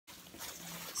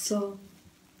So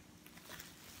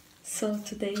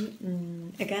today,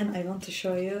 again, I want to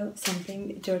show you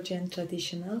something Georgian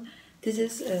traditional. This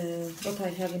is what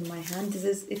I have in my hand.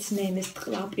 Its name is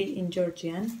Tklapi in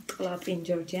Georgian. Tklapi in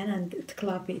Georgian, and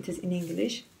Tklapi it is in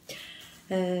English.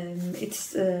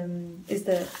 It's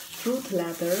the fruit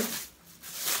ladder.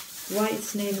 Why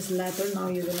its name is ladder? Now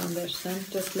you will understand.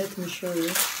 Just let me show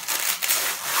you.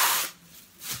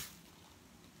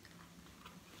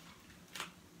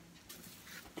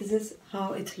 This is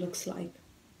how it looks like.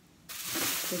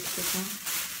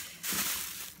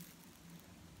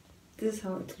 This is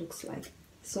how it looks like.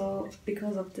 So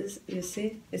because of this, you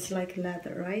see, it's like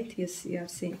ladder, right? Yes, you have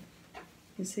seen.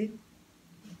 You see?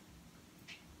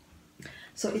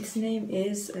 So its name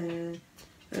is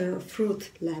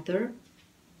fruit ladder.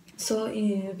 So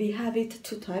we have it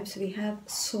two types. We have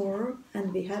sour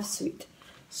and we have sweet.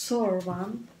 Sour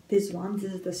one, this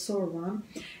is the sour one.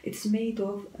 It's made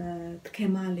of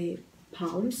Tklapi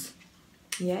palms.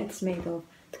 Yeah, it's made of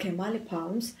Tklapi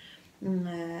palms.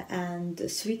 And the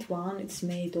sweet one, it's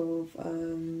made of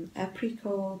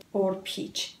apricot or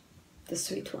peach, the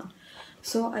sweet one.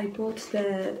 So I bought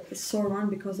the sour one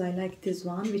because I like this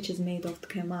one, which is made of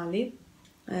Tklapi.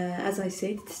 As I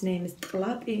said, its name is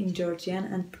Tklapi in Georgian,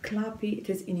 and Tklapi it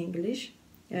is in English.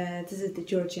 This is the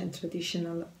Georgian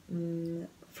traditional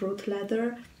fruit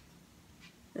ladder.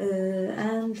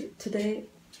 And today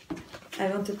I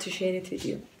wanted to share it with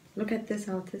you. Look at this,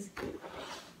 how it is.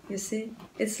 You see?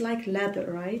 It's like ladder,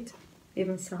 right?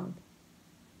 Even sound.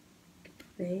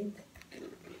 Wait.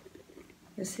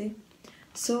 You see?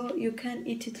 So you can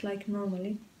eat it like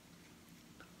normally.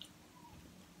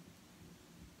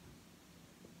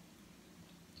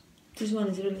 This one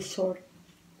is really sour.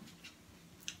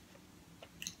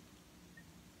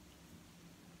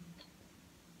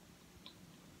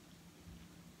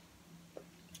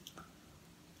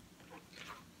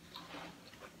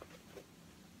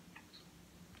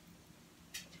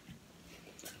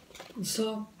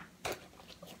 So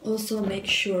also make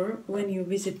sure when you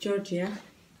visit Georgia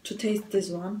to taste this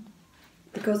one,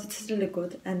 because it is really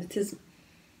good, and it is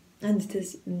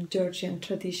Georgian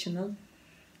traditional.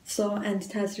 So, and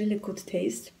it has really good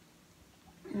taste.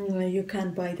 You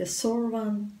can buy the sour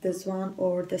one, this one,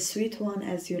 or the sweet one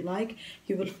as you like.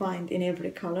 You will find in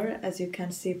every color, as you can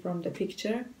see from the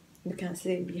picture. You can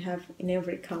see we have in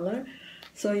every color.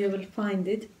 So you will find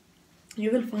it. You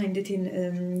will find it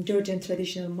in Georgian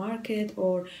traditional market,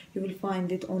 or you will find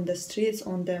it on the streets,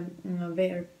 on the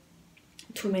where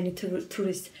too many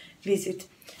tourists visit.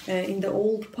 In the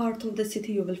old part of the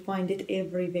city, you will find it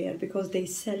everywhere, because they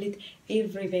sell it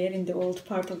everywhere in the old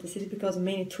part of the city, because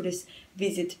many tourists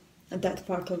visit that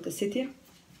part of the city.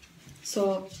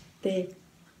 So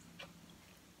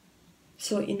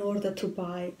in order to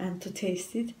buy and to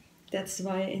taste it, that's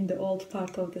why in the old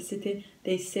part of the city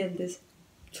they sell this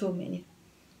too many.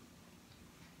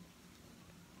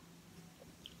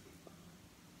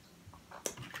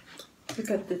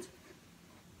 Look at this.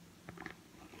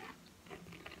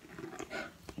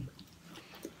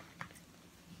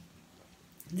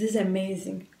 This is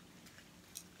amazing.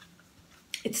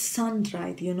 It's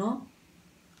sun-dried, you know.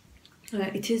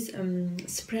 It is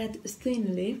spread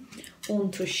thinly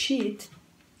onto sheet,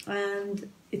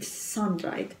 and it's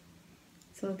sun-dried.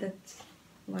 So that's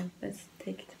why. Let's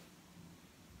take it.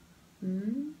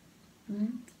 And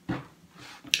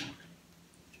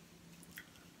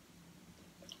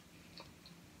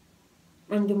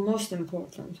the most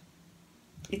important,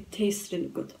 it tastes really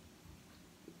good.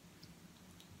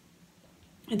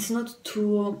 It's not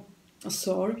too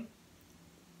sour,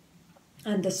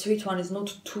 and the sweet one is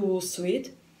not too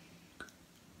sweet.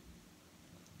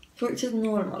 So it is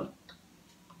normal.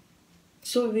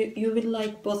 So you will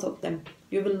like both of them.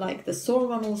 You will like the sour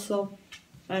one also,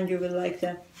 and you will like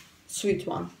the sweet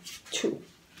one too.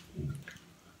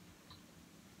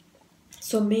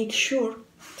 So make sure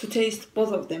to taste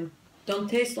both of them. Don't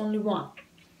taste only one.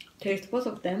 Taste both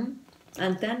of them,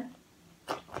 and then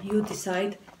you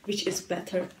decide which is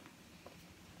better.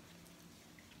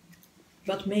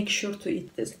 But make sure to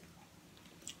eat this.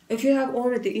 If you have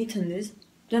already eaten this,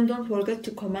 then don't forget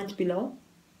to comment below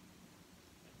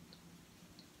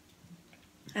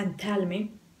and tell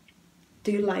me,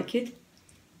 do you like it?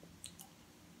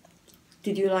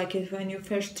 Did you like it when you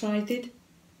first tried it?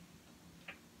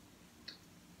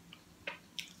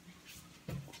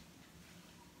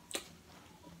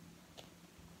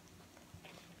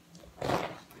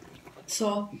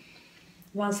 So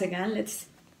once again, let's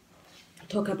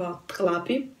talk about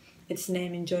Tklapi. Its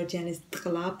name in Georgian is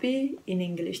Tklapi. In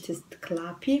English, it is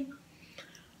Tklapi.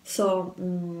 So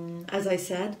as I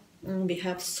said, We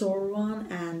have sour one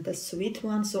and the sweet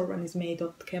one. Sour one is made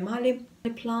of Tklapi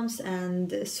plums and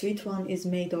the sweet one is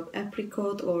made of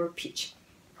apricot or peach.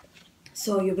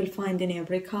 So you will find in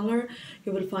every color.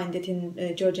 You will find it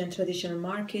in Georgian traditional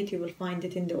market. You will find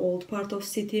it in the old part of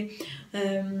city.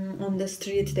 On the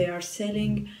street they are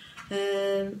selling,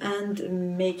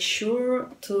 and make sure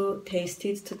to taste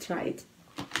it, to try it.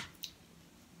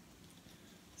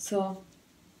 So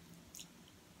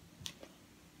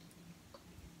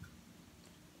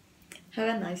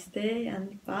have a nice day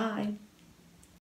and bye.